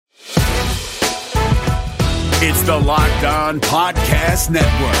It's the Locked On Podcast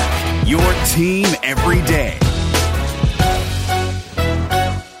Network, your team every day.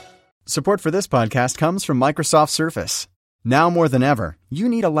 Support for this podcast comes from Microsoft Surface. Now more than ever, you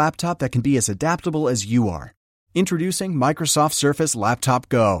need a laptop that can be as adaptable as you are. Introducing Microsoft Surface Laptop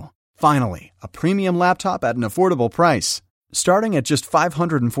Go. Finally, a premium laptop at an affordable price. Starting at just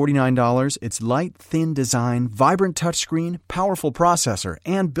 $549, its light, thin design, vibrant touchscreen, powerful processor,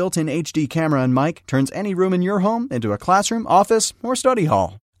 and built-in HD camera and mic turns any room in your home into a classroom, office, or study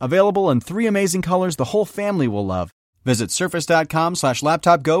hall. Available in 3 amazing colors the whole family will love. Visit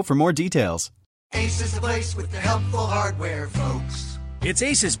surface.com/laptopgo for more details. Ace is the place with the helpful hardware, folks. It's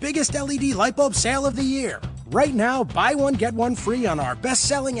Ace's biggest LED light bulb sale of the year. Right now, buy one, get one free on our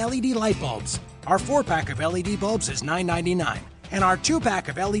best-selling LED light bulbs. Our 4-pack of LED bulbs is $9.99, and our 2-pack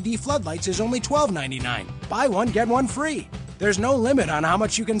of LED floodlights is only $12.99. Buy one, get one free. There's no limit on how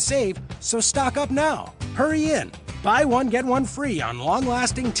much you can save, so stock up now. Hurry in. Buy one, get one free on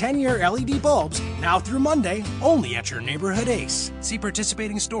long-lasting 10-year LED bulbs, now through Monday, only at your neighborhood Ace. See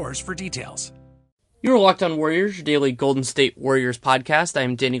participating stores for details. You're Locked On Warriors, your daily Golden State Warriors podcast. I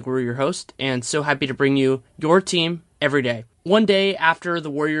am Danny Leroux, your host, and so happy to bring you your team every day. One day after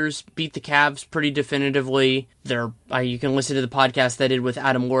the Warriors beat the Cavs pretty definitively, you can listen to the podcast I did with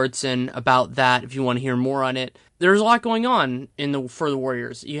Adam Lauritsen about that if you want to hear more on it. There's a lot going on for the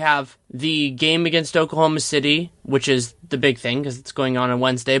Warriors. You have the game against Oklahoma City, which is the big thing because it's going on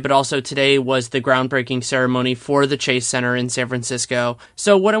Wednesday, but also today was the groundbreaking ceremony for the Chase Center in San Francisco.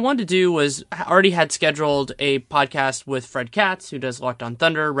 So what I wanted to do was, I already had scheduled a podcast with Fred Katz, who does Locked On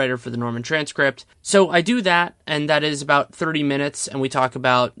Thunder, writer for the Norman Transcript. So I do that, and that is about 30 minutes, and we talk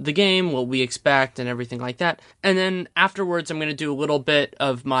about the game, what we expect, and everything like that. And then afterwards, I'm going to do a little bit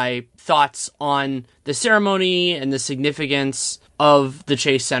of my thoughts on the ceremony and the significance of the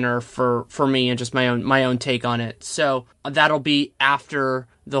Chase Center for me and just my own take on it. So that'll be after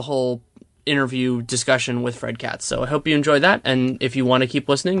the whole interview discussion with Fred Katz. So I hope you enjoy that, and if you want to keep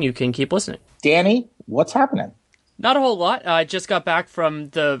listening, you can keep listening. Danny, what's happening? Not a whole lot. I just got back from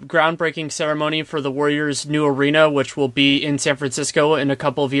the groundbreaking ceremony for the Warriors' new arena, which will be in San Francisco in a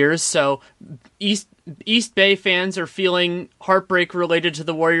couple of years. So East Bay fans are feeling heartbreak related to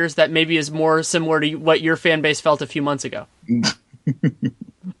the Warriors that maybe is more similar to what your fan base felt a few months ago.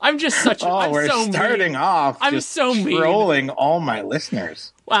 I'm just such a... I'm we're so starting mean. off I'm just so mean. trolling all my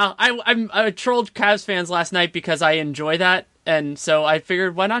listeners. Wow, I trolled Cavs fans last night because I enjoy that. And so I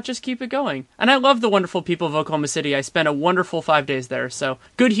figured, why not just keep it going? And I love the wonderful people of Oklahoma City. I spent a wonderful 5 days there. So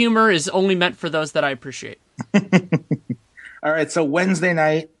good humor is only meant for those that I appreciate. All right, so Wednesday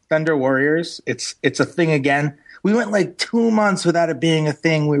night, Thunder Warriors. It's a thing again. We went like 2 months without it being a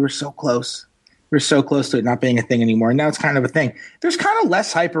thing. We were so close. We were so close to it not being a thing anymore. And now it's kind of a thing. There's kind of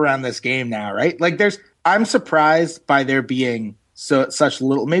less hype around this game now, right? Like I'm surprised by there being such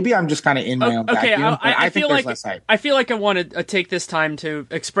little. Maybe I'm just kind of in my own vacuum. I think there's less hype. I feel like I want to take this time to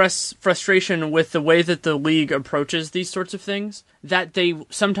express frustration with the way that the league approaches these sorts of things, that they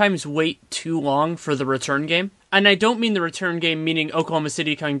sometimes wait too long for the return game. And I don't mean the return game meaning Oklahoma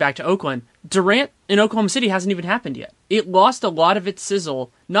City coming back to Oakland. Durant in Oklahoma City hasn't even happened yet. It lost a lot of its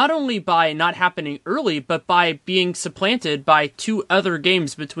sizzle, not only by not happening early, but by being supplanted by 2 other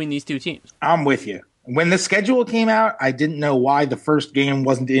games between these two teams. I'm with you. When the schedule came out, I didn't know why the first game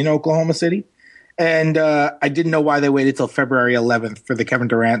wasn't in Oklahoma City. And I didn't know why they waited till February 11th for the Kevin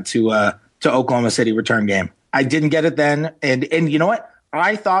Durant to Oklahoma City return game. I didn't get it then. And you know what?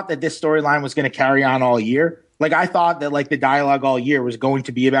 I thought that this storyline was going to carry on all year. Like, I thought that like the dialogue all year was going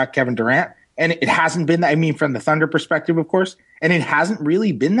to be about Kevin Durant. And it hasn't been that. I mean, from the Thunder perspective, of course. And it hasn't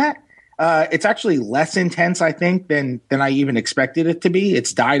really been that. It's actually less intense, I think, than I even expected it to be.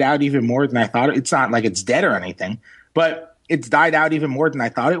 It's died out even more than I thought. It's not like it's dead or anything, but it's died out even more than I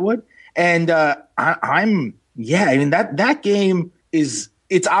thought it would. And I mean, that game it's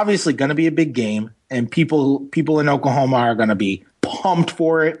obviously going to be a big game, and people in Oklahoma are going to be pumped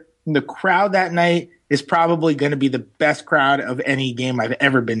for it. And the crowd that night is probably going to be the best crowd of any game I've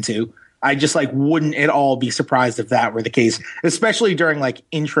ever been to. I just wouldn't at all be surprised if that were the case, especially during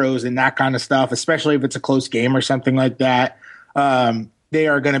intros and that kind of stuff, especially if it's a close game or something like that. That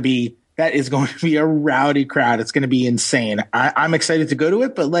is going to be a rowdy crowd. It's going to be insane. I'm excited to go to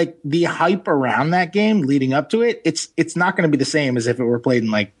it, but the hype around that game leading up to it, it's not going to be the same as if it were played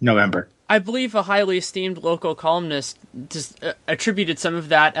in November. I believe a highly esteemed local columnist just attributed some of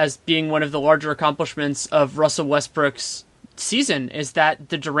that as being one of the larger accomplishments of Russell Westbrook's season, is that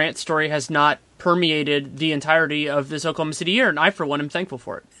the Durant story has not permeated the entirety of this Oklahoma City year, and I, for one, am thankful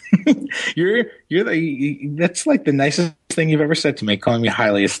for it. That's the nicest thing you've ever said to me, calling me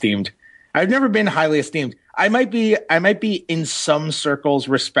highly esteemed. I've never been highly esteemed. I might be in some circles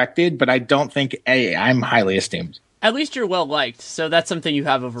respected, but I don't think I'm highly esteemed. At least you're well liked, so that's something you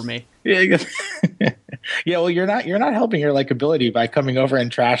have over me. Yeah, yeah. Well, you're not helping your likability by coming over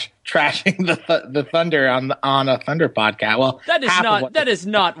and trashing the Thunder on a Thunder podcast. Well, that is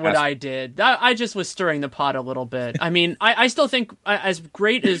not what I did. I just was stirring the pot a little bit. I mean, I still think, as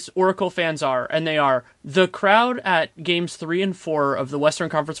great as Oracle fans are, and they are, the crowd at games 3 and 4 of the Western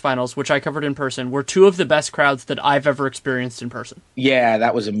Conference Finals, which I covered in person, were two of the best crowds that I've ever experienced in person. Yeah,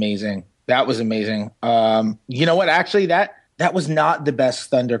 that was amazing. That was amazing. You know what? Actually, that was not the best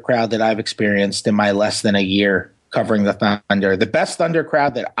Thunder crowd that I've experienced in my less than a year covering the Thunder. The best Thunder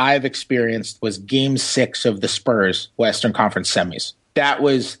crowd that I've experienced was Game 6 of the Spurs Western Conference semis. There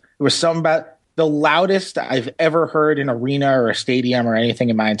was something about the loudest I've ever heard in an arena or a stadium or anything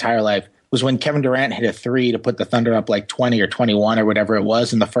in my entire life was when Kevin Durant hit a 3 to put the Thunder up like 20 or 21 or whatever it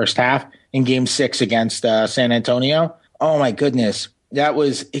was in the first half in Game 6 against San Antonio. Oh my goodness.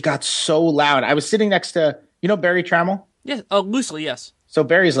 It got so loud. I was sitting next to, Barry Trammell? Yes, loosely, yes. So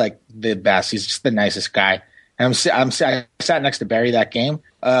Barry's like the best. He's just the nicest guy. And I sat next to Barry that game.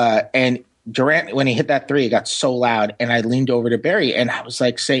 And Durant, when he hit that 3, it got so loud. And I leaned over to Barry and I was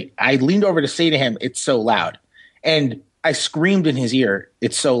like, I leaned over to say to him, it's so loud. And I screamed in his ear,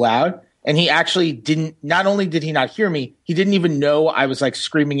 it's so loud. And he actually not only did he not hear me, he didn't even know I was like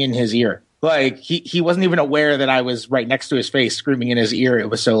screaming in his ear. Like he wasn't even aware that I was right next to his face screaming in his ear.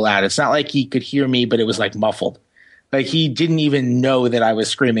 It was so loud. It's not like he could hear me, but it was like muffled. Like he didn't even know that I was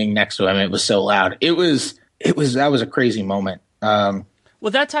screaming next to him. It was so loud. That was a crazy moment. Well,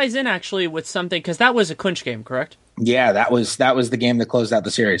 that ties in actually with something, because that was a clinch game, correct? Yeah, that was the game that closed out the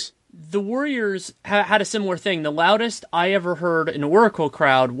series. The Warriors had a similar thing. The loudest I ever heard an Oracle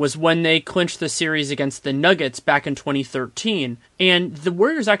crowd was when they clinched the series against the Nuggets back in 2013. And the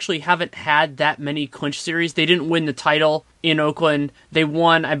Warriors actually haven't had that many clinch series. They didn't win the title in Oakland. They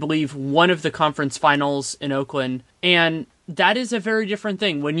won, I believe, one of the conference finals in Oakland. And that is a very different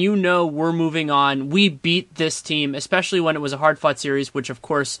thing. When we're moving on, we beat this team, especially when it was a hard-fought series, which, of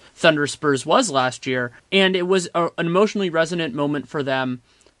course, Thunder Spurs was last year. And it was an emotionally resonant moment for them.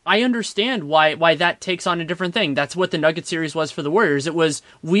 I understand why that takes on a different thing. That's what the Nugget series was for the Warriors. It was,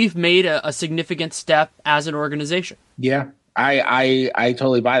 we've made a significant step as an organization. Yeah, I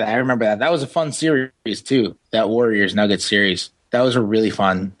totally buy that. I remember that. That was a fun series too. That Warriors Nuggets series. That was a really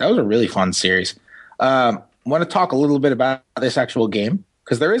fun series. I want to talk a little bit about this actual game,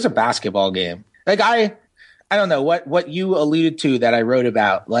 because there is a basketball game. Like I don't know what you alluded to that I wrote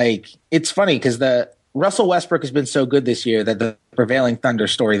about. Like, it's funny because the Russell Westbrook has been so good this year that the prevailing Thunder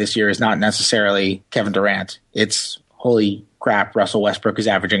story this year is not necessarily Kevin Durant. It's, holy crap, Russell Westbrook is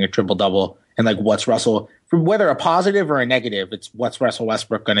averaging a triple-double. And like, what's Russell, whether a positive or a negative, it's what's Russell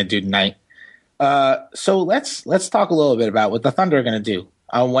Westbrook going to do tonight. So let's talk a little bit about what the Thunder are going to do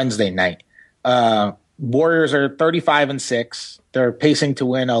on Wednesday night. Warriors are 35-6. They're pacing to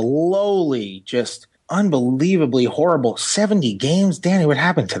win a lowly, just unbelievably horrible 70 games. Danny, what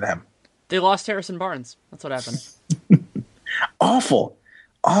happened to them? They lost Harrison Barnes. That's what happened. Awful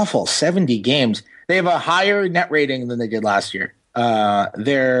 70 games. They have a higher net rating than they did last year.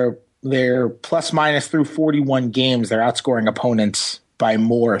 They're plus minus through 41 games. They're outscoring opponents by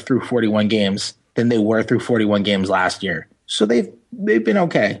more through 41 games than they were through 41 games last year. So they've been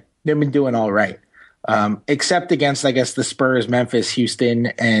okay. They've been doing all right. Except against, I guess, the Spurs, Memphis, Houston,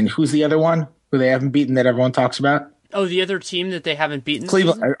 and who's the other one who they haven't beaten that everyone talks about? Oh, the other team that they haven't beaten?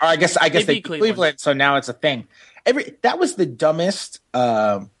 Cleveland. Or I guess they beat Cleveland, so now it's a thing. That was the dumbest.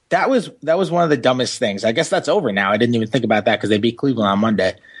 That was one of the dumbest things. I guess that's over now. I didn't even think about that because they beat Cleveland on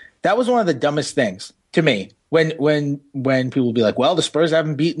Monday. That was one of the dumbest things to me. When people be like, well, the Spurs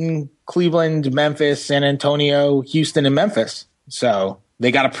haven't beaten Cleveland, Memphis, San Antonio, Houston, and Memphis, so they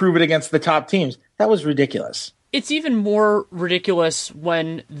got to prove it against the top teams. That was ridiculous. It's even more ridiculous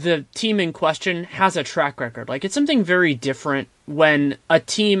when the team in question has a track record. Like, it's something very different when a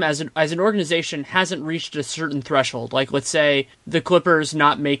team as an organization hasn't reached a certain threshold. Like, let's say the Clippers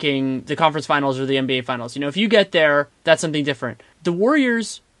not making the conference finals or the NBA finals. If you get there, that's something different. The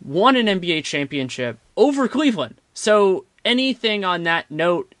Warriors won an NBA championship over Cleveland. So anything on that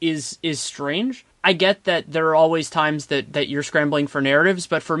note is strange. I get that there are always times that you're scrambling for narratives,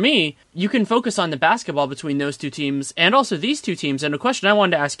 but for me, you can focus on the basketball between those two teams and also these two teams. And a question I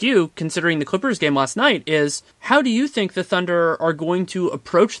wanted to ask you, considering the Clippers game last night, is how do you think the Thunder are going to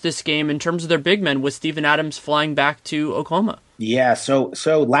approach this game in terms of their big men with Steven Adams flying back to Oklahoma? Yeah, so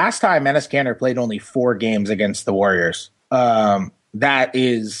last time Enes Kanter played only 4 games against the Warriors. That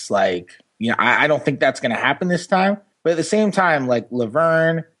is like, I don't think that's going to happen this time. But at the same time, like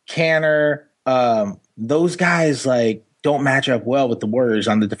Laverne, Kanter, those guys like don't match up well with the Warriors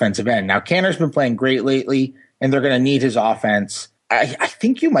on the defensive end. Now, Kanter's been playing great lately, and they're going to need his offense. I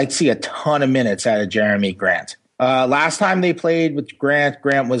think you might see a ton of minutes out of Jeremy Grant. Last time they played with Grant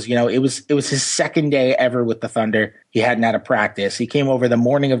was, it was his second day ever with the Thunder. He hadn't had a practice. He came over the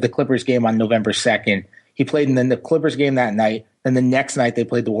morning of the Clippers game on November 2nd. He played in the Clippers game that night. Then the next night they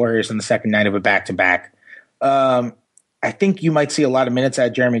played the Warriors on the second night of a back-to-back. I think you might see a lot of minutes out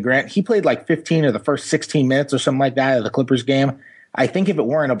of Jeremy Grant. He played like 15 of the first 16 minutes or something like that of the Clippers game. I think if it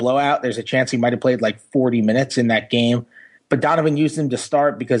weren't a blowout, there's a chance he might have played like 40 minutes in that game. But Donovan used him to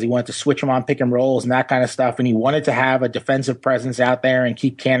start because he wanted to switch him on pick and rolls and that kind of stuff. And he wanted to have a defensive presence out there and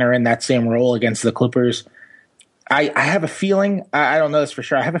keep Kanter in that same role against the Clippers. I have a feeling, I don't know this for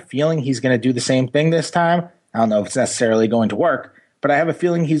sure, I have a feeling he's going to do the same thing this time. I don't know if it's necessarily going to work, but I have a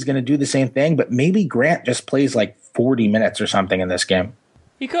feeling he's going to do the same thing. But maybe Grant just plays like 40 minutes or something in this game.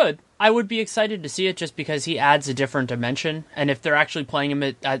 He could. I would be excited to see it just because he adds a different dimension. And if they're actually playing him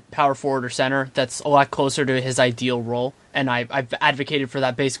at power forward or center, that's a lot closer to his ideal role. And I've advocated for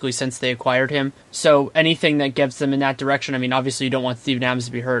that basically since they acquired him. So anything that gets them in that direction, I mean, obviously you don't want Steven Adams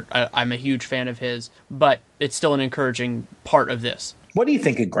to be hurt. I'm a huge fan of his, but it's still an encouraging part of this. What do you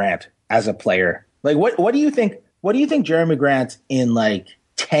think of Grant as a player? Like, what do you think? What do you think Jeremy Grant in like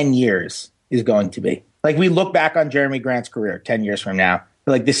 10 years is going to be? Like, we look back on Jeremy Grant's career 10 years from now.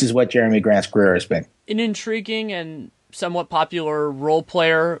 Like, this is what Jeremy Grant's career has been. An intriguing and somewhat popular role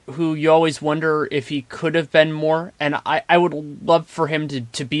player who you always wonder if he could have been more. And I would love for him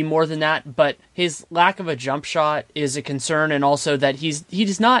to be more than that. But his lack of a jump shot is a concern. And also that he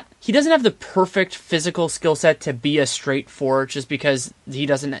doesn't have the perfect physical skill set to be a straight forward just because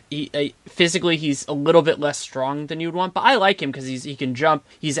physically he's a little bit less strong than you'd want. But I like him because he can jump.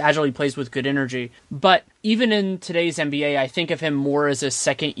 He's agile. He plays with good energy. But even in today's NBA, I think of him more as a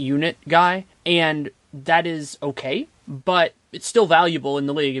second unit guy. And that is okay, but it's still valuable in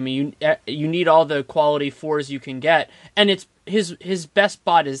the league. I mean, you need all the quality fours you can get, and it's his best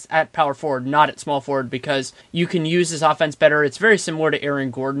spot is at power forward, not at small forward, because you can use his offense better. It's very similar to Aaron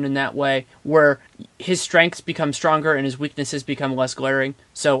Gordon in that way, where his strengths become stronger and his weaknesses become less glaring.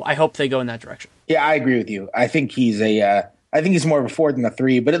 So I hope they go in that direction. Yeah, I agree with you. I think he's more of a forward than a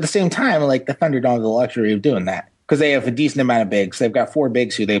three, but at the same time, like, the Thunder don't have the luxury of doing that, because they have a decent amount of bigs. They've got 4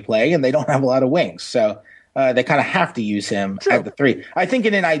 bigs who they play, and they don't have a lot of wings. So they kind of have to use him at the 3. I think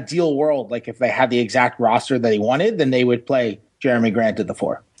in an ideal world, like if they had the exact roster that he wanted, then they would play Jeremy Grant at the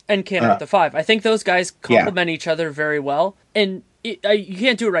 4. And Kanter at the 5. I think those guys complement each other very well. And you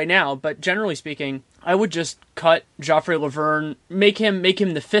can't do it right now, but generally speaking, I would just cut Joffrey Laverne, make him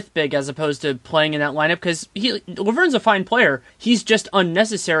the 5th big as opposed to playing in that lineup, because Laverne's a fine player. He's just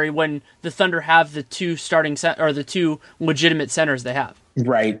unnecessary when the Thunder have the 2 the 2 legitimate centers they have.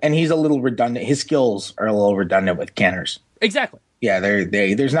 Right, and he's a little redundant. His skills are a little redundant with Kanter's. Exactly. Yeah,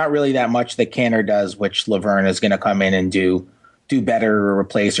 there's not really that much that Kanter does, which Laverne is going to come in and do better or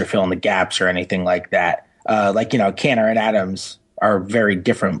replace or fill in the gaps or anything like that. Kanter and Adams are very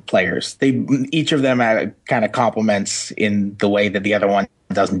different players. Each of them kind of complements in the way that the other one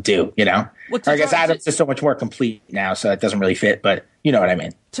doesn't do, I guess Adams is so much more complete now, so it doesn't really fit, but you know what I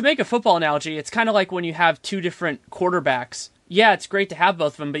mean. To make a football analogy, it's kind of like when you have 2 different quarterbacks. Yeah, it's great to have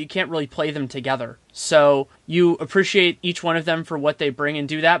both of them, but you can't really play them together. So you appreciate each one of them for what they bring and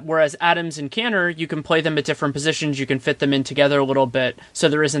do that, whereas Adams and Kanter, you can play them at different positions, you can fit them in together a little bit, so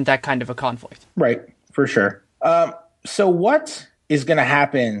there isn't that kind of a conflict. Right, for sure. So what is going to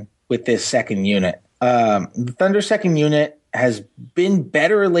happen with this second unit? The Thunder second unit has been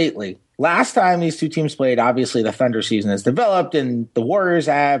better lately. Last time these two teams played, obviously the Thunder season has developed and the Warriors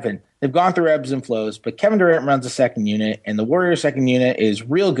have, and they've gone through ebbs and flows, but Kevin Durant runs a second unit, and the Warriors second unit is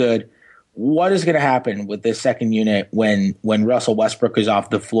real good. What is going to happen with this second unit when Russell Westbrook is off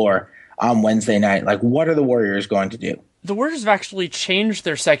the floor on Wednesday night? Like, what are the Warriors going to do? The Warriors have actually changed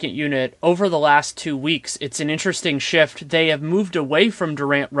their second unit over the last 2 weeks. It's an interesting shift. They have moved away from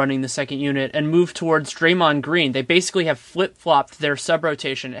Durant running the second unit and moved towards Draymond Green. They basically have flip-flopped their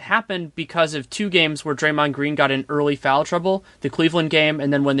sub-rotation. It happened because of 2 games where Draymond Green got in early foul trouble, the Cleveland game,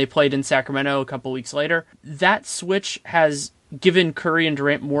 and then when they played in Sacramento a couple weeks later. That switch has given Curry and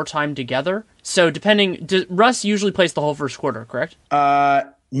Durant more time together. So Russ usually plays the whole first quarter, correct?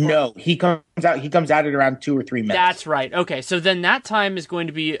 No, he comes out at around 2 or 3 minutes. That's right. Okay, so then that time is going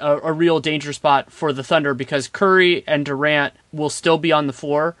to be a real danger spot for the Thunder because Curry and Durant will still be on the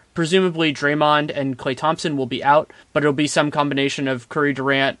floor. Presumably Draymond and Klay Thompson will be out, but it'll be some combination of Curry,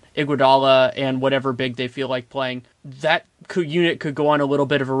 Durant, Iguodala, and whatever big they feel like playing. that unit could go on a little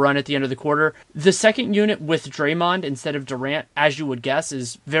bit of a run at the end of the quarter. The second unit with Draymond instead of Durant, as you would guess,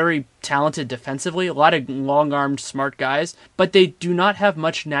 is very talented defensively. A lot of long-armed, smart guys, but they do not have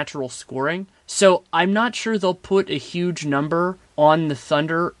much natural scoring. So I'm not sure they'll put a huge number on the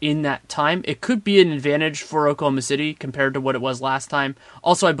Thunder in that time. It could be an advantage for Oklahoma City compared to what it was last time.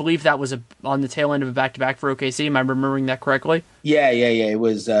 Also, I believe that was on the tail end of a back-to-back for OKC. Am I remembering that correctly? Yeah. It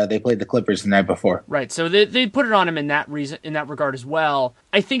was they played the Clippers the night before. Right, so they put it on him in that regard as well.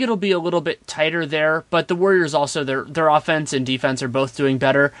 I think it'll be a little bit tighter there, but the Warriors also, their offense and defense are both doing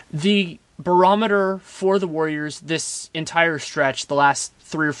better. The barometer for the Warriors this entire stretch, the last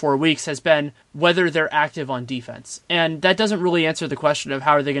 3 or 4 weeks, has been whether they're active on defense. And that doesn't really answer the question of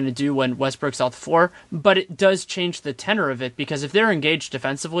how are they going to do when Westbrook's off the floor, but it does change the tenor of it, because if they're engaged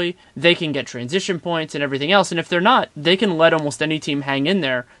defensively, they can get transition points and everything else, and if they're not, they can let almost any team hang in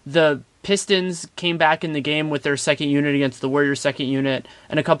there. The Pistons came back in the game with their second unit against the Warriors' second unit,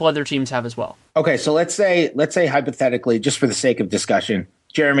 and a couple other teams have as well. Okay, so let's say hypothetically, just for the sake of discussion,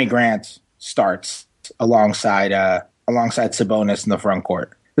 Jeremy Grant starts alongside Sabonis in the front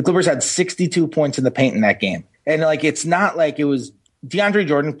court. The Clippers had 62 points in the paint in that game. And it's not like it was DeAndre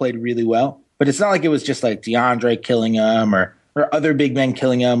Jordan played really well, but it's not like it was just like DeAndre killing him or other big men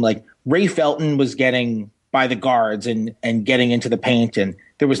killing him. Like Ray Felton was getting by the guards and getting into the paint, and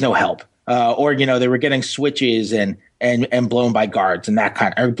there was no help. Or they were getting switches and blown by guards and that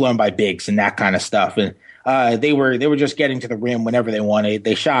kind of, or blown by bigs and that kind of stuff. And they were just getting to the rim whenever they wanted.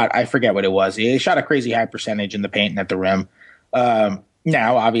 They shot, I forget what it was. They shot a crazy high percentage in the paint and at the rim.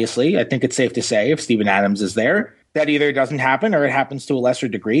 Now, obviously, I think it's safe to say if Steven Adams is there, that either it doesn't happen or it happens to a lesser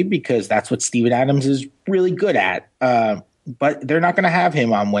degree, because that's what Steven Adams is really good at. But they're not going to have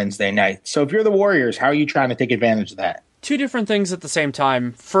him on Wednesday night. So if you're the Warriors, how are you trying to take advantage of that? Two different things at the same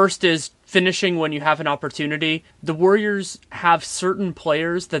time. First is finishing when you have an opportunity. The Warriors have certain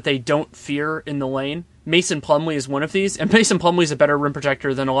players that they don't fear in the lane. Mason Plumlee is one of these, and Mason Plumlee is a better rim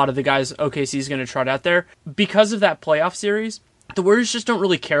protector than a lot of the guys OKC is going to trot out there. Because of that playoff series, the Warriors just don't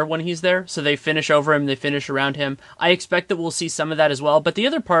really care when he's there, so they finish over him, they finish around him. I expect that we'll see some of that as well, but the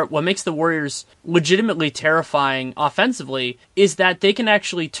other part, what makes the Warriors legitimately terrifying offensively, is that they can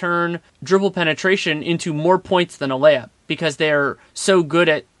actually turn dribble penetration into more points than a layup, because they're so good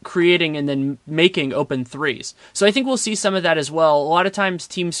at creating and then making open threes. So I think we'll see some of that as well. A lot of times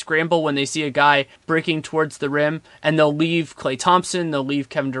teams scramble when they see a guy breaking towards the rim, and they'll leave Klay Thompson, they'll leave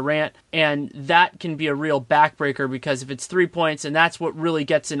Kevin Durant, and that can be a real backbreaker, because if it's 3 points, and that's what really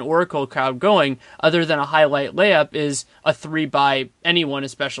gets an Oracle crowd going, other than a highlight layup, is a 3 by anyone,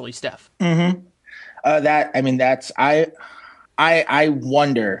 especially Steph. Mm-hmm. I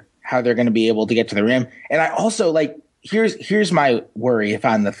wonder how they're going to be able to get to the rim. And I also here's my worry if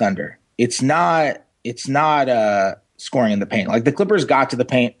I'm the Thunder. It's not scoring in the paint. Like the Clippers got to the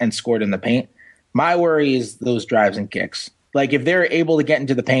paint and scored in the paint. My worry is those drives and kicks. Like if they're able to get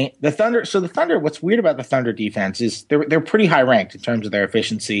into the paint, the Thunder, what's weird about the Thunder defense is they're pretty high ranked in terms of their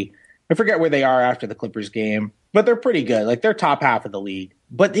efficiency. I forget where they are after the Clippers game, but they're pretty good. Like they're top half of the league,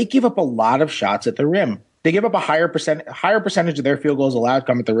 but they give up a lot of shots at the rim. They give up a higher percentage of their field goals allowed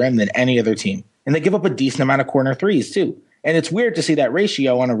come at the rim than any other team. And they give up a decent amount of corner threes too. And it's weird to see that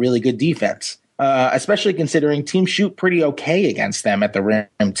ratio on a really good defense, especially considering teams shoot pretty okay against them at the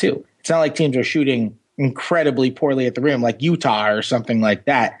rim too. It's not like teams are shooting incredibly poorly at the rim like Utah or something like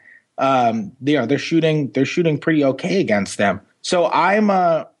that. They're shooting pretty okay against them. So I'm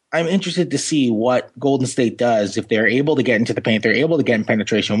interested to see what Golden State does if they're able to get into the paint, they're able to get in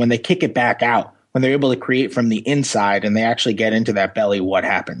penetration, when they kick it back out, when they're able to create from the inside and they actually get into that belly, what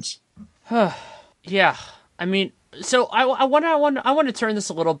happens? Yeah. I mean, so I want to turn this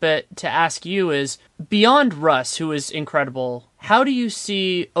a little bit to ask you is, beyond Russ, who is incredible, how do you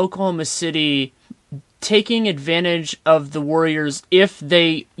see Oklahoma City taking advantage of the Warriors if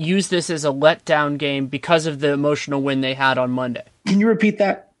they use this as a letdown game because of the emotional win they had on Monday? Can you repeat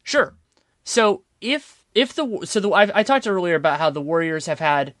that? Sure. So I talked earlier about how the Warriors have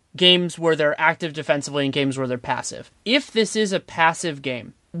had games where they're active defensively and games where they're passive. If this is a passive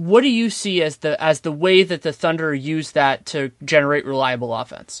game, what do you see as the way that the Thunder use that to generate reliable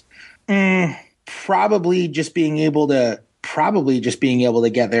offense? Probably just being able to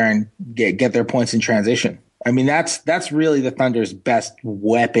get there and get their points in transition. I mean, that's really the Thunder's best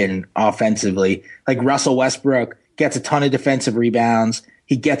weapon offensively. Like Russell Westbrook gets a ton of defensive rebounds.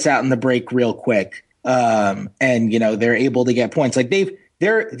 He gets out in the break real quick. And they're able to get points. Like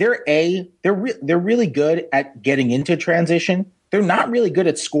they're really good at getting into transition. They're not really good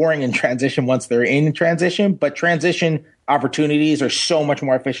at scoring in transition once they're in transition, but transition opportunities are so much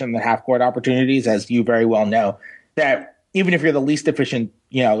more efficient than half court opportunities, as you very well know. that even if you're the least efficient,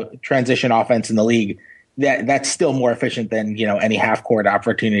 transition offense in the league, that's still more efficient than, any half court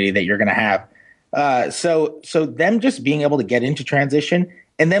opportunity that you're going to have. So them just being able to get into transition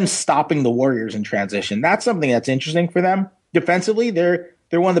and them stopping the Warriors in transition, that's something that's interesting for them. Defensively, they're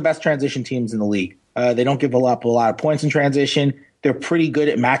one of the best transition teams in the league. They don't give up a lot of points in transition. They're pretty good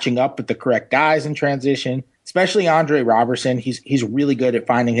at matching up with the correct guys in transition, especially Andre Robertson. He's really good at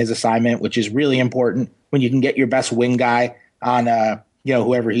finding his assignment, which is really important when you can get your best wing guy on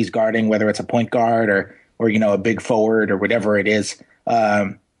whoever he's guarding, whether it's a point guard or a big forward or whatever it is.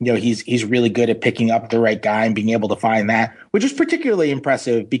 He's really good at picking up the right guy and being able to find that, which is particularly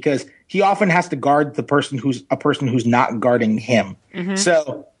impressive because he often has to guard the person who's not guarding him. Mm-hmm.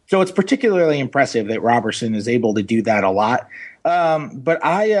 So it's particularly impressive that Robertson is able to do that a lot. But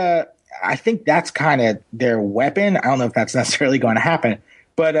I think that's kind of their weapon. I don't know if that's necessarily going to happen,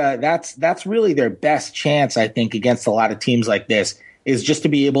 but that's really their best chance, I think, against a lot of teams like this, is just to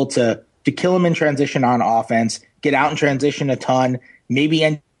be able to kill them in transition on offense, get out in transition a ton, maybe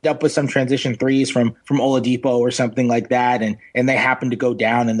end up with some transition threes from Oladipo or something like that, and they happen to go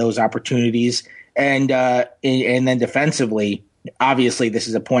down in those opportunities. And then defensively, obviously this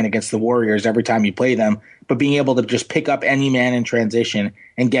is a point against the Warriors every time you play them, but being able to just pick up any man in transition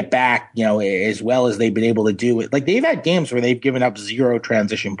and get back, as well as they've been able to do it. Like, they've had games where they've given up 0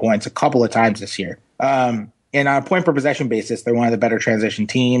 transition points a couple of times this year. And on a point per possession basis, they're one of the better transition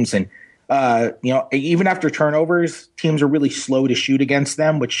teams. And, even after turnovers, teams are really slow to shoot against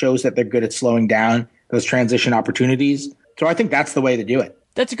them, which shows that they're good at slowing down those transition opportunities. So I think that's the way to do it.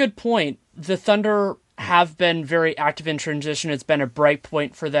 That's a good point. The Thunder have been very active in transition. It's been a bright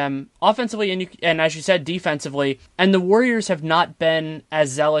point for them offensively and as you said, defensively. And the Warriors have not been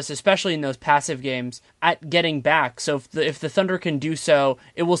as zealous, especially in those passive games, at getting back. So if the Thunder can do so,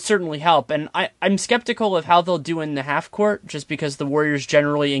 it will certainly help. And I'm skeptical of how they'll do in the half court, just because the Warriors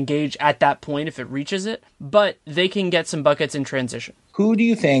generally engage at that point if it reaches it. But they can get some buckets in transition. How do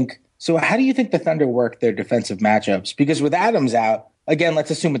you think the Thunder work their defensive matchups? Because with Adams out, again,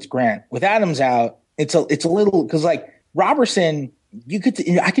 let's assume it's Grant. With Adams out, it's a little, because like Robertson,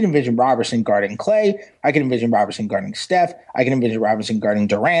 I can envision Robertson guarding Clay. I can envision Robertson guarding Steph. I can envision Robertson guarding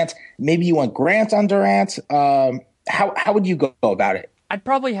Durant. Maybe you want Grant on Durant. How would you go about it? I'd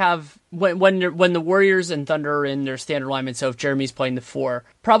probably have, when the Warriors and Thunder are in their standard alignment, so if Jeremy's playing the 4,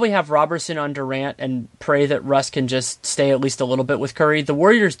 probably have Robertson on Durant and pray that Russ can just stay at least a little bit with Curry. The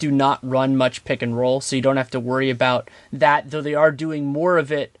Warriors do not run much pick and roll, so you don't have to worry about that, though they are doing more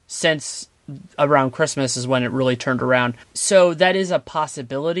of it since around Christmas is when it really turned around. So that is a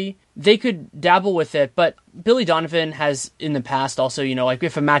possibility. They could dabble with it, but Billy Donovan has in the past also, like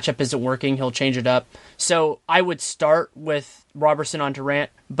if a matchup isn't working, he'll change it up. So I would start with Robertson on Durant,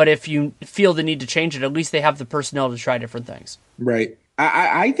 but if you feel the need to change it, at least they have the personnel to try different things. Right.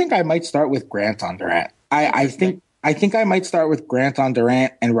 I think I might start with Grant on Durant. I think I might start with Grant on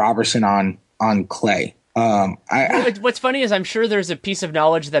Durant and Robertson on Clay. What's funny is I'm sure there's a piece of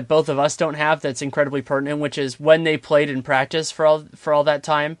knowledge that both of us don't have that's incredibly pertinent, which is when they played in practice for all that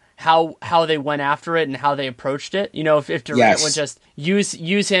time, how they went after it and how they approached it. If Durant would just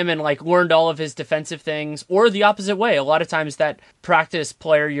use him and like learned all of his defensive things, or the opposite way. A lot of times that practice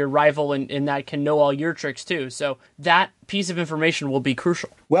player, your rival in that, can know all your tricks too. So that piece of information will be crucial.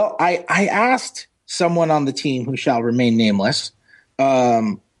 Well, I asked someone on the team who shall remain nameless,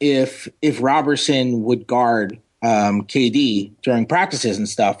 if Robertson would guard KD during practices and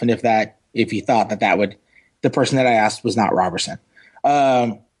stuff, and if he thought that would, the person that I asked was not Robertson,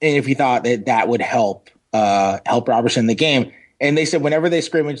 and if he thought that would help Robertson in the game, and they said whenever they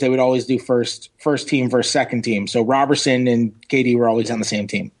scrimmage, they would always do first team versus second team. So Robertson and KD were always on the same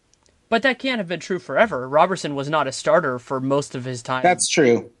team. But that can't have been true forever. Robertson was not a starter for most of his time. That's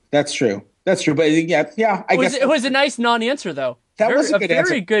true. But yeah. I guess it was a nice non-answer though. That was a good answer.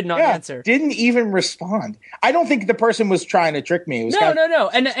 Very good non-answer. Didn't even respond. I don't think the person was trying to trick me. It was no.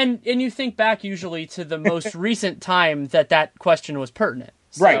 And you think back usually to the most recent time that question was pertinent.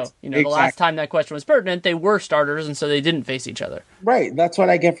 So, right. The last time that question was pertinent, they were starters, and so they didn't face each other. Right. That's what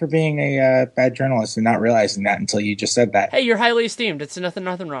I get for being a bad journalist and not realizing that until you just said that. Hey, you're highly esteemed. It's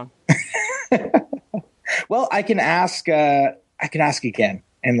nothing wrong. Well, I can ask again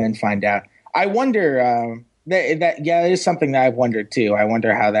and then find out. I wonder. That it is something that I've wondered too. I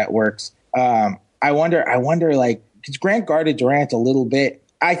wonder how that works. I wonder like, because Grant guarded Durant a little bit.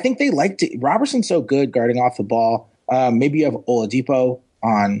 I think they like to. Robertson's so good guarding off the ball. Maybe you have Oladipo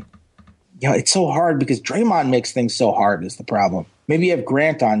on. It's so hard because Draymond makes things so hard is the problem. Maybe you have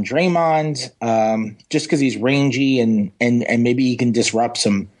Grant on Draymond, just because he's rangy and maybe he can disrupt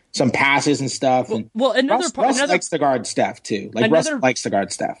some some passes and stuff. Well, Russ likes to guard Steph too. Russ likes to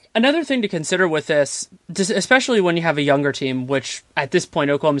guard Steph. Another thing to consider with this, especially when you have a younger team, which at this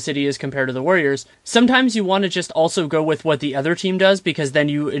point Oklahoma City is compared to the Warriors, sometimes you want to just also go with what the other team does, because then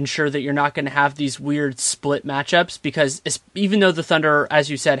you ensure that you're not going to have these weird split matchups, because even though the Thunder, as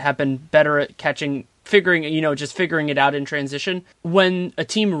you said, have been better at figuring it out in transition, when a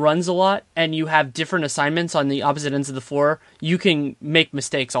team runs a lot and you have different assignments on the opposite ends of the floor, you can make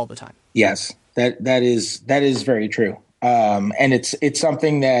mistakes all the time. Yes, that is very true. And it's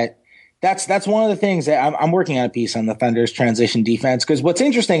something that's one of the things that I'm working on a piece on the Thunder's transition defense, because what's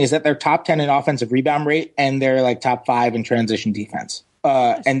interesting is that they're top 10 in offensive rebound rate and they're like top 5 in transition defense.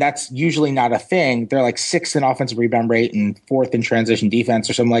 And that's usually not a thing. They're like 6th in offensive rebound rate and 4th in transition defense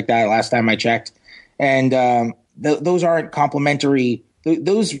or something like that last time I checked. And those aren't complementary.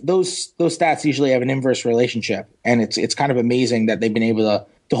 Those stats usually have an inverse relationship, and it's kind of amazing that they've been able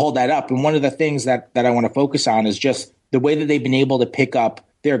to hold that up. And one of the things that I want to focus on is just the way that they've been able to pick up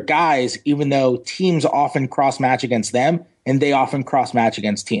their guys, even though teams often cross match against them, and they often cross match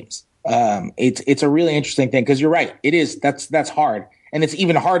against teams. It's a really interesting thing, because you're right. It is. That's hard, and it's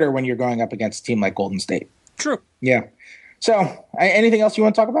even harder when you're going up against a team like Golden State. True. Yeah. So, anything else you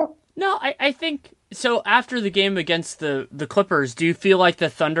want to talk about? No, I think so. After the game against the Clippers, do you feel like the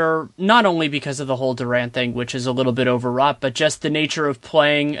Thunder, not only because of the whole Durant thing, which is a little bit overwrought, but just the nature of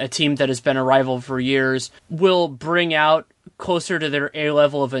playing a team that has been a rival for years, will bring out closer to their A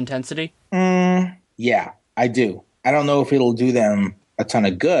level of intensity? Yeah, I do. I don't know if it'll do them a ton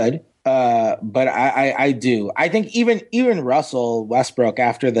of good, but I do. I think even Russell Westbrook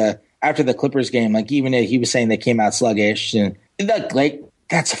after the Clippers game, like even he was saying they came out sluggish, and like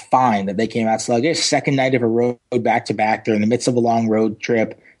that's fine that they came out sluggish. Second night of a road back-to-back. They're in the midst of a long road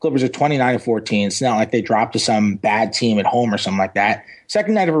trip. Clippers are 29-14. It's not like they dropped to some bad team at home or something like that.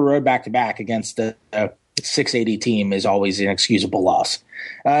 Second night of a road back-to-back against a 680 team is always an excusable loss.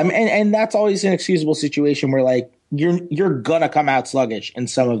 And that's always an excusable situation where, like, you're going to come out sluggish in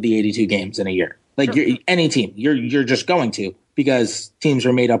some of the 82 games in a year. Like, any team, you're just going to, because teams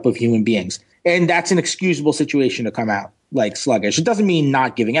are made up of human beings. And that's an excusable situation to come out like sluggish. It doesn't mean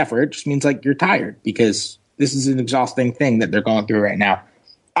not giving effort. It just means like you're tired, because this is an exhausting thing that they're going through right now.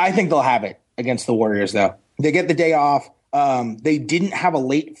 I think they'll have it against the Warriors, though. They get the day off. They didn't have a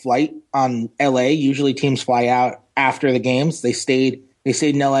late flight on LA. Usually teams fly out after the games. They stayed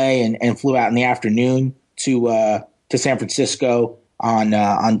in LA and flew out in the afternoon to San Francisco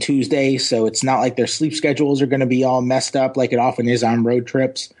on Tuesday. So it's not like their sleep schedules are going to be all messed up like it often is on road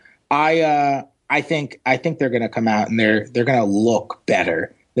trips. I think they're going to come out and they're going to look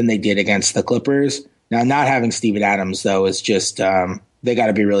better than they did against the Clippers. Now, not having Steven Adams, though, is just they got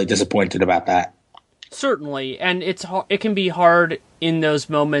to be really disappointed about that. Certainly, and it can be hard in those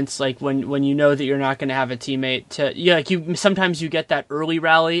moments, like when you know that you're not going to have a teammate to sometimes you get that early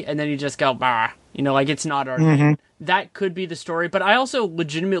rally and then you just go bah, like it's not our night. That could be the story, but I also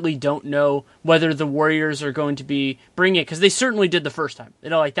legitimately don't know whether the Warriors are going to be bringing it, because they certainly did the first time.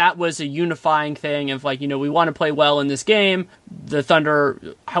 Like that was a unifying thing of like, we want to play well in this game. The Thunder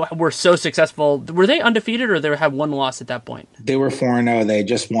were so successful. Were they undefeated, or they had one loss at that point? They were 4-0. They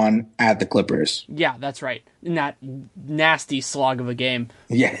just won at the Clippers. Yeah, that's right. In that nasty slog of a game.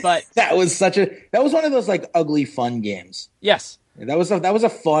 Yeah, but that was one of those like ugly fun games. Yes. That was a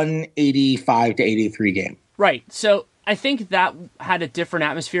fun 85-83 game. Right. So I think that had a different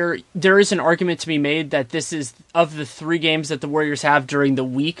atmosphere. There is an argument to be made that this is, of the 3 games that the Warriors have during the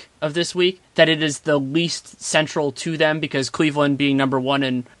week of this week, that it is the least central to them, because Cleveland being number 1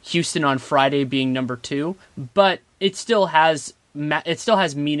 and Houston on Friday being number 2. But it still has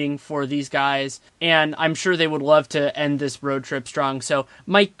meaning for these guys, and I'm sure they would love to end this road trip strong. So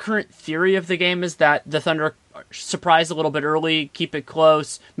my current theory of the game is that the Thunder surprise a little bit early, keep it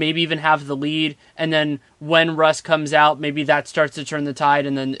close, maybe even have the lead, and then when Russ comes out, maybe that starts to turn the tide,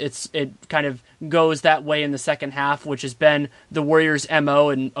 and then it kind of goes that way in the second half, which has been the Warriors' MO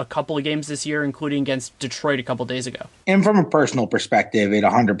in a couple of games this year, including against Detroit a couple days ago. And from a personal perspective, it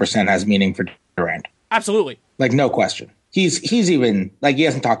 100% has meaning for Durant. Absolutely. Like, no question. He's even, like, he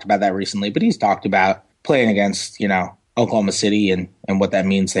hasn't talked about that recently, but he's talked about playing against, Oklahoma City and what that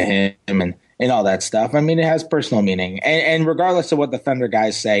means to him and all that stuff. I mean, it has personal meaning. And regardless of what the Thunder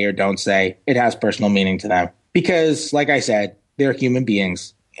guys say or don't say, it has personal meaning to them. Because, like I said, they're human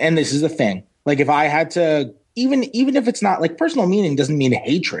beings. And this is the thing. Like, if I had to, even if it's not, like, personal meaning doesn't mean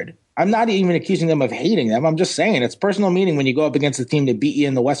hatred. I'm not even accusing them of hating them. I'm just saying it's personal meaning when you go up against a team that beat you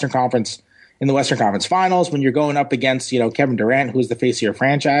in the Western Conference Finals, when you're going up against, Kevin Durant, who's the face of your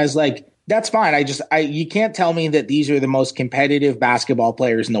franchise. Like, That's fine. You can't tell me that these are the most competitive basketball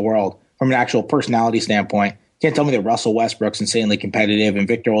players in the world from an actual personality standpoint. You can't tell me that Russell Westbrook's insanely competitive and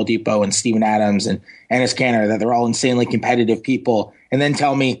Victor Oladipo and Steven Adams and Enes Kanter, that they're all insanely competitive people, and then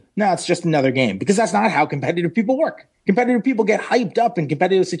tell me, no, it's just another game, because that's not how competitive people work. Competitive people get hyped up in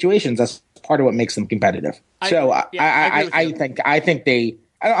competitive situations. That's part of what makes them competitive. I think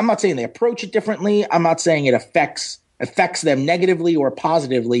I'm not saying they approach it differently. I'm not saying it affects them negatively or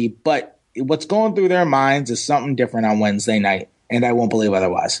positively, but what's going through their minds is something different on Wednesday night, and I won't believe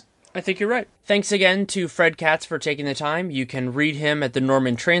otherwise. I think you're right. Thanks again to Fred Katz for taking the time. You can read him at the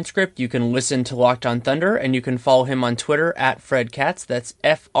Norman Transcript. You can listen to Locked on Thunder, and you can follow him on Twitter at Fred Katz. That's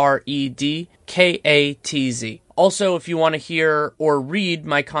FredKatz. Also, if you want to hear or read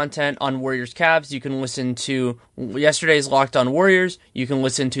my content on Warriors Cavs, you can listen to yesterday's Locked on Warriors. You can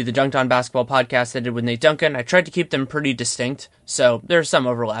listen to the Dunked on Basketball podcast I did with Nate Duncan. I tried to keep them pretty distinct, so there's some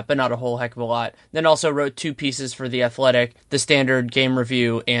overlap, but not a whole heck of a lot. Then also wrote 2 pieces for The Athletic, the standard game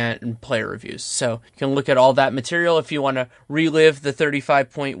review and player reviews. So you can look at all that material if you want to relive the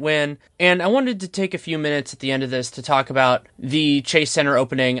 35-point win. And I wanted to take a few minutes at the end of this to talk about the Chase Center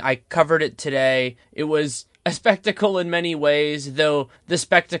opening. I covered it today. It was a spectacle in many ways, though the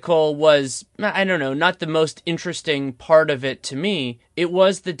spectacle was, I don't know, not the most interesting part of it to me. It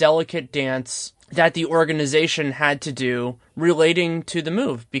was the delicate dance that the organization had to do relating to the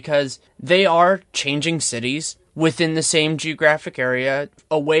move, because they are changing cities within the same geographic area,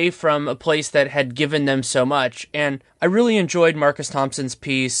 away from a place that had given them so much. And I really enjoyed Marcus Thompson's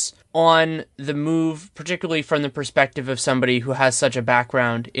piece on the move, particularly from the perspective of somebody who has such a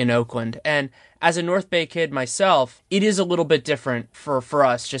background in Oakland. And as a North Bay kid myself, it is a little bit different for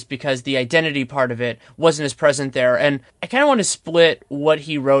us, just because the identity part of it wasn't as present there. And I kind of want to split what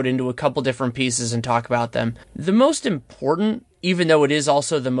he wrote into a couple different pieces and talk about them. The most important, even though it is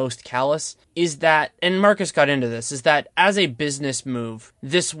also the most callous, is that, and Marcus got into this, is that as a business move,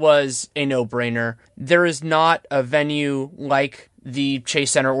 this was a no-brainer. There is not a venue like the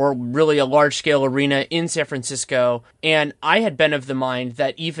Chase Center, or really a large-scale arena in San Francisco, and I had been of the mind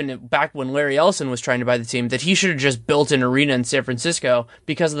that even back when Larry Ellison was trying to buy the team, that he should have just built an arena in San Francisco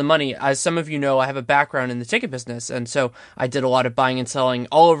because of the money. As some of you know, I have a background in the ticket business, and so I did a lot of buying and selling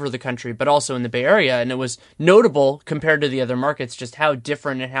all over the country, but also in the Bay Area, and it was notable compared to the other markets just how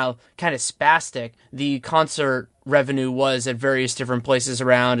different and how kind of spastic the concert revenue was at various different places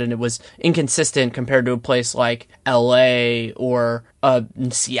around, and it was inconsistent compared to a place like LA or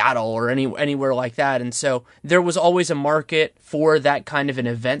Seattle or anywhere like that. And so there was always a market for that kind of an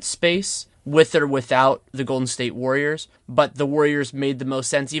event space, with or without the Golden State Warriors, but the Warriors made the most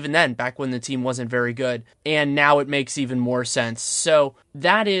sense even then, back when the team wasn't very good, and now it makes even more sense. So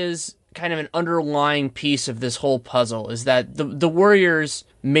that is kind of an underlying piece of this whole puzzle, is that the Warriors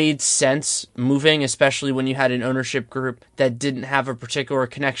made sense moving, especially when you had an ownership group that didn't have a particular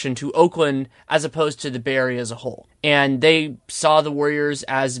connection to Oakland as opposed to the Bay Area as a whole. And they saw the Warriors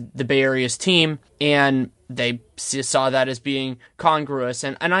as the Bay Area's team, and they saw that as being congruous,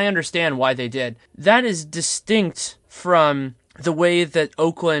 and I understand why they did. That is distinct from the way that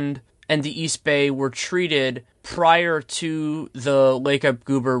Oakland and the East Bay were treated prior to the Lacob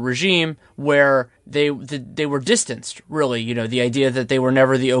Gruber regime, where they were distanced, really. You know, the idea that they were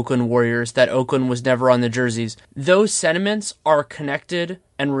never the Oakland Warriors, that Oakland was never on the jerseys. Those sentiments are connected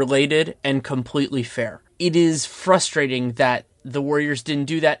and related and completely fair. It is frustrating that the Warriors didn't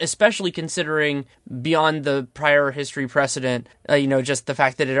do that, especially considering, beyond the prior history precedent, just the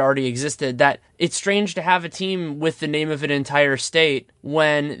fact that it already existed, that it's strange to have a team with the name of an entire state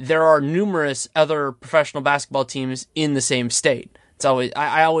when there are numerous other professional basketball teams in the same state. It's always,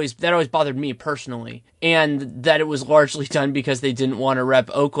 that always bothered me personally. And that it was largely done because they didn't want to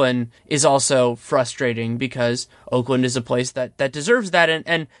rep Oakland is also frustrating, because Oakland is a place that deserves that.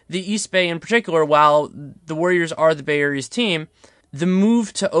 And the East Bay in particular, while the Warriors are the Bay Area's team, the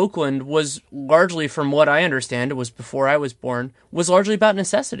move to Oakland was largely, from what I understand, it was before I was born, was largely about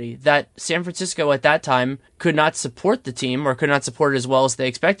necessity. That San Francisco at that time could not support the team, or could not support it as well as they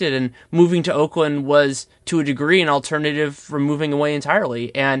expected, and moving to Oakland was, to a degree, an alternative for moving away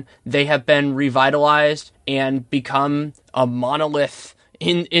entirely. And they have been revitalized and become a monolith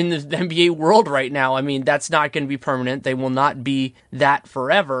in the NBA world right now. I mean, that's not going to be permanent. They will not be that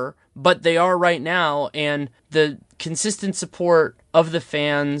forever, but they are right now, and the consistent support of the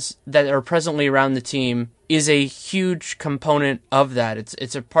fans that are presently around the team is a huge component of that.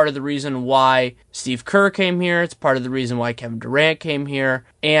 It's a part of the reason why Steve Kerr came here. It's part of the reason why Kevin Durant came here.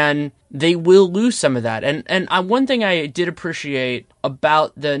 And they will lose some of that. And one thing I did appreciate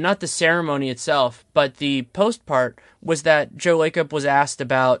about not the ceremony itself, but the post part, was that Joe Lacob was asked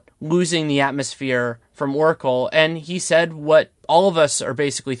about losing the atmosphere from Oracle, and he said what all of us are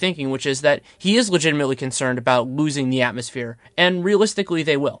basically thinking, which is that he is legitimately concerned about losing the atmosphere, and realistically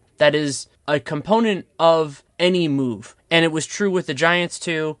they will. That is a component of any move. And it was true with the Giants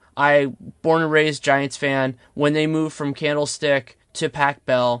too. Born and raised Giants fan, when they moved from Candlestick to Pac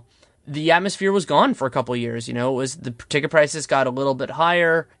Bell, the atmosphere was gone for a couple of years. It was, the ticket prices got a little bit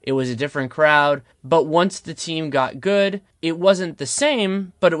higher. It was a different crowd. But once the team got good, it wasn't the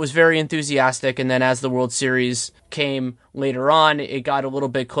same, but it was very enthusiastic. And then as the World Series came later on, it got a little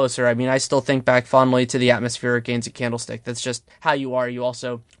bit closer. I mean, I still think back fondly to the atmosphere at games at Candlestick. That's just how you are. You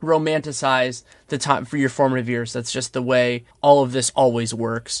also romanticize the time for your formative years. That's just the way all of this always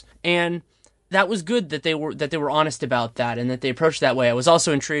works. And that was good that they were honest about that and that they approached that way. I was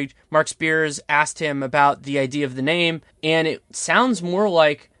also intrigued. Mark Spears asked him about the idea of the name, and it sounds more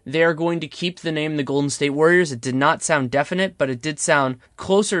like they're going to keep the name the Golden State Warriors. It did not sound definite, but it did sound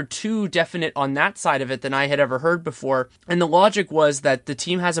closer to definite on that side of it than I had ever heard before. And the logic was that the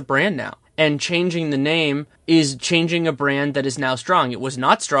team has a brand now, and changing the name is changing a brand that is now strong. It was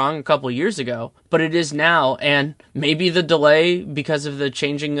not strong a couple of years ago, but it is now, and maybe the delay because of the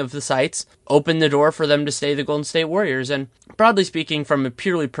changing of the sites opened the door for them to stay the Golden State Warriors. And broadly speaking, from a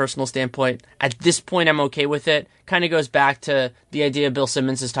purely personal standpoint, at this point I'm okay with it. Kind of goes back to the idea, Bill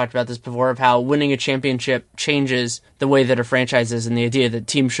Simmons has talked about this before, of how winning a championship changes the way that a franchise is, and the idea that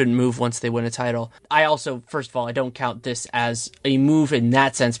teams shouldn't move once they win a title. I also, first of all, I don't count this as a move in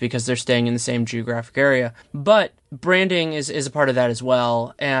that sense because they're staying in the same geographic area. But branding is a part of that as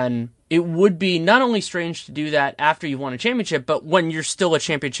well, and it would be not only strange to do that after you've won a championship, but when you're still a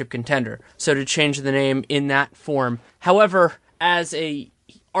championship contender. So to change the name in that form. However, as a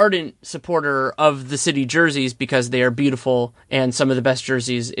ardent supporter of the city jerseys, because they are beautiful and some of the best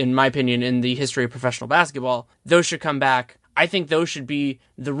jerseys, in my opinion, in the history of professional basketball, those should come back. I think those should be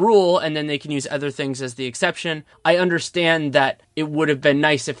the rule, and then they can use other things as the exception. I understand that it would have been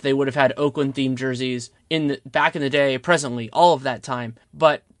nice if they would have had Oakland-themed jerseys back in the day, presently, all of that time.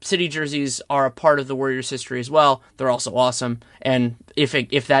 But city jerseys are a part of the Warriors' history as well. They're also awesome. And if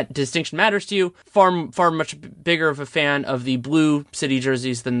that distinction matters to you, far much bigger of a fan of the blue city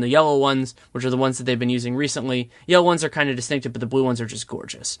jerseys than the yellow ones, which are the ones that they've been using recently. Yellow ones are kind of distinctive, but the blue ones are just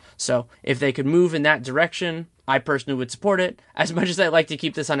gorgeous. So if they could move in that direction, I personally would support it. As much as I like to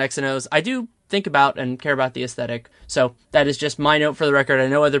keep this on X and O's, I do think about and care about the aesthetic. So that is just my note for the record. I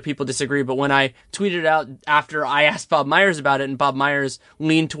know other people disagree, but when I tweeted out after I asked Bob Myers about it, and Bob Myers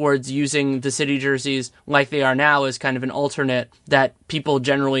leaned towards using the city jerseys like they are now as kind of an alternate, that people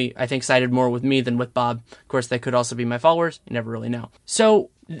generally, I think, sided more with me than with Bob. Of course, they could also be my followers. You never really know.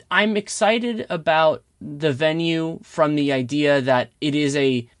 So I'm excited about the venue from the idea that it is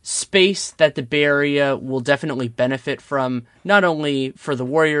a space that the Bay Area will definitely benefit from, not only for the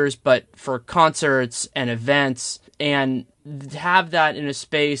Warriors, but for concerts and events, and have that in a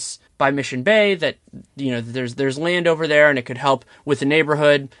space by Mission Bay that, there's land over there and it could help with the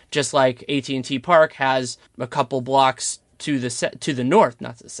neighborhood, just like AT&T Park has a couple blocks to the north,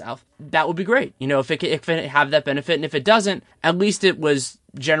 not to the south. That would be great. If it have that benefit, and if it doesn't, at least it was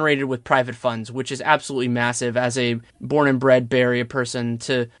generated with private funds, which is absolutely massive. As a born and bred Bay Area person,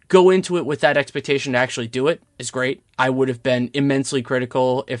 to go into it with that expectation to actually do it is great. I would have been immensely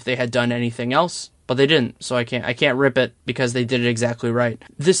critical if they had done anything else, but they didn't, so I can't rip it because they did it exactly right.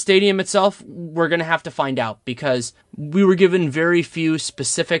 The stadium itself, we're going to have to find out because we were given very few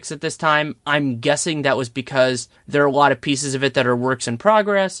specifics at this time. I'm guessing that was because there are a lot of pieces of it that are works in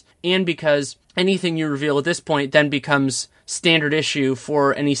progress, and because anything you reveal at this point then becomes standard issue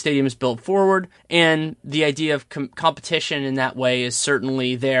for any stadiums built forward, and the idea of competition in that way is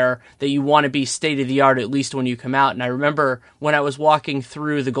certainly there, that you want to be state-of-the-art at least when you come out. And I remember when I was walking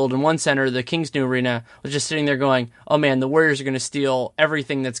through the Golden One Center, the Kings' new arena, I was just sitting there going, oh man, the Warriors are going to steal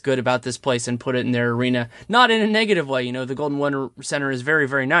everything that's good about this place and put it in their arena. Not in a negative way, the Golden One Center is very,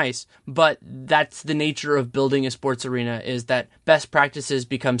 very nice, but that's the nature of building a sports arena, is that best practices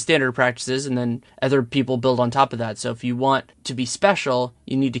become standard practices, and then other people build on top of that. So if you want to be special,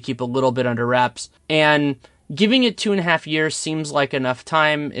 you need to keep a little bit under wraps. And giving it 2.5 years seems like enough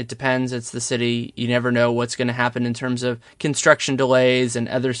time. It depends. It's the city. You never know what's going to happen in terms of construction delays and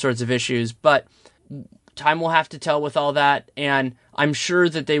other sorts of issues. But time will have to tell with all that. And I'm sure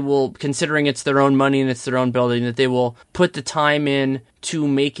that they will, considering it's their own money and it's their own building, that they will put the time in to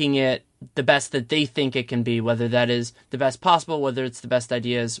making it the best that they think it can be. Whether that is the best possible, whether it's the best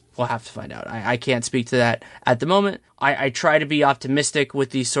ideas, we'll have to find out. I can't speak to that at the moment. I try to be optimistic with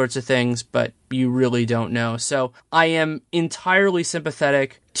these sorts of things, but you really don't know. So I am entirely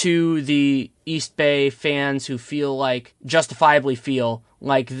sympathetic to the East Bay fans who justifiably feel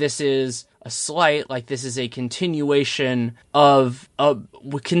like this is a slight, like this is a continuation of a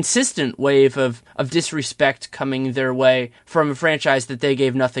consistent wave of disrespect coming their way from a franchise that they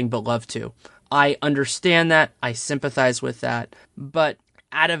gave nothing but love to. I understand that. I sympathize with that. But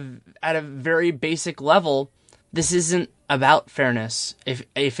at a very basic level, this isn't about fairness.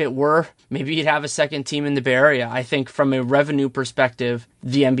 If it were, maybe you'd have a second team in the Bay Area. I think from a revenue perspective,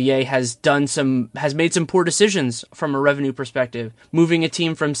 the NBA has made some poor decisions from a revenue perspective. Moving a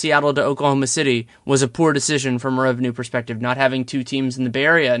team from Seattle to Oklahoma City was a poor decision from a revenue perspective. Not having two teams in the Bay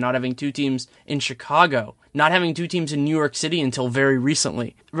Area, not having two teams in Chicago, not having two teams in New York City until very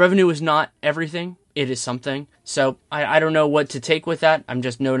recently. Revenue is not everything. It is something. So I don't know what to take with that. I'm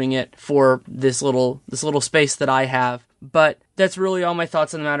just noting it for this little space that I have. But that's really all my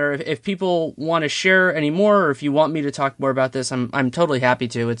thoughts on the matter. If people want to share any more, or if you want me to talk more about this, I'm totally happy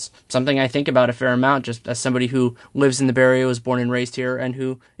to. It's something I think about a fair amount, just as somebody who lives in the Bay Area, was born and raised here, and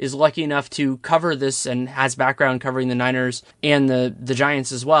who is lucky enough to cover this and has background covering the Niners and the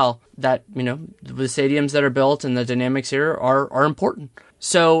Giants as well. That, the stadiums that are built and the dynamics here are important.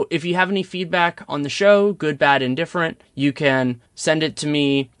 So if you have any feedback on the show, good, bad, indifferent, you can send it to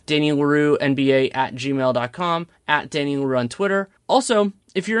me, Danny Leroux, NBA @gmail.com, @Danny Leroux on Twitter. Also,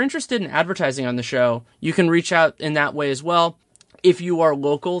 if you're interested in advertising on the show, you can reach out in that way as well. If you are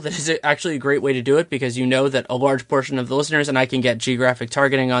local, that is actually a great way to do it, because you know that a large portion of the listeners, and I can get geographic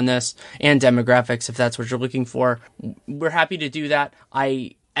targeting on this and demographics if that's what you're looking for. We're happy to do that.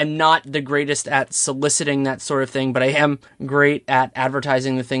 I'm not the greatest at soliciting that sort of thing, but I am great at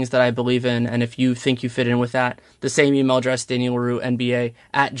advertising the things that I believe in. And if you think you fit in with that, the same email address, Danny Leroux, NBA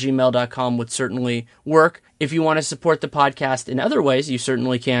 @gmail.com, would certainly work. If you want to support the podcast in other ways, you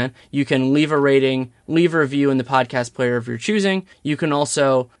certainly can. You can leave a rating, leave a review in the podcast player of your choosing. You can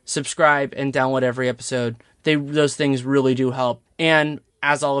also subscribe and download every episode. Those things really do help. And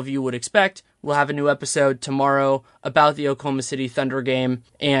as all of you would expect, we'll have a new episode tomorrow about the Oklahoma City Thunder game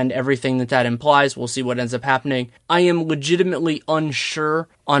and everything that implies. We'll see what ends up happening. I am legitimately unsure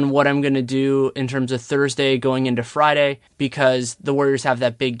on what I'm going to do in terms of Thursday going into Friday, because the Warriors have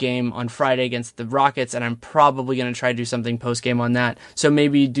that big game on Friday against the Rockets, and I'm probably going to try to do something post-game on that. So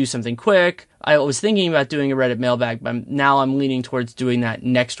maybe do something quick. I was thinking about doing a Reddit mailbag, but now I'm leaning towards doing that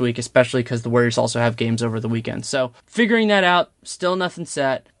next week, especially because the Warriors also have games over the weekend. So figuring that out, still nothing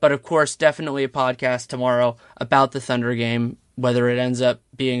set, but of course, definitely a podcast tomorrow about the Thunder game, whether it ends up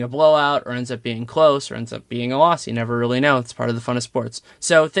being a blowout or ends up being close or ends up being a loss. You never really know. It's part of the fun of sports.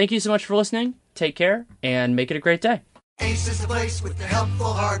 So thank you so much for listening. Take care and make it a great day. Ace is the place with the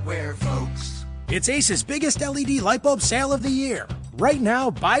helpful hardware, folks. It's Ace's biggest LED light bulb sale of the year. Right now,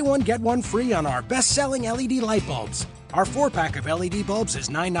 buy one, get one free on our best-selling LED light bulbs. Our 4-pack of LED bulbs is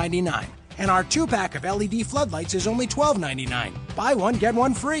 $9.99, and our 2-pack of LED floodlights is only $12.99. Buy one, get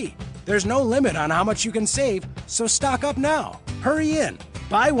one free. There's no limit on how much you can save, so stock up now. Hurry in.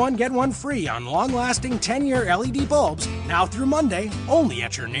 Buy one, get one free on long-lasting 10-year LED bulbs, now through Monday, only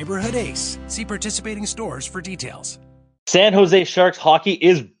at your neighborhood Ace. See participating stores for details. San Jose Sharks hockey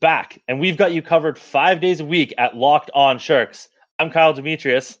is back, and we've got you covered 5 days a week at Locked On Sharks. I'm Kyle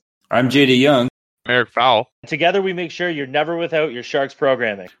Demetrius. I'm JD Young. I'm Eric Fowl. Together we make sure you're never without your Sharks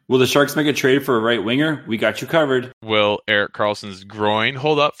programming. Will the Sharks make a trade for a right winger? We got you covered. Will Erik Karlsson's groin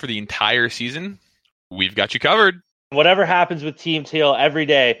hold up for the entire season? We've got you covered. Whatever happens with Team Teal every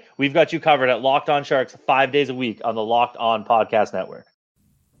day, we've got you covered at Locked On Sharks 5 days a week on the Locked On Podcast Network.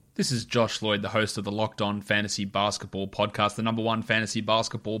 This is Josh Lloyd, the host of the Locked On Fantasy Basketball Podcast, the number one fantasy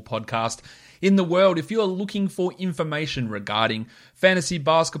basketball podcast in the world. If you're looking for information regarding fantasy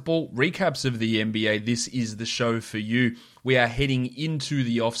basketball, recaps of the NBA, this is the show for you. We are heading into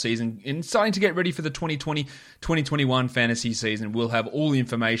the off-season and starting to get ready for the 2020-2021 fantasy season. We'll have all the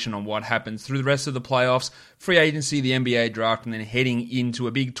information on what happens through the rest of the playoffs, free agency, the NBA draft, and then heading into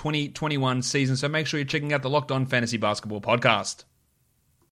a big 2021 season. So make sure you're checking out the Locked On Fantasy Basketball Podcast.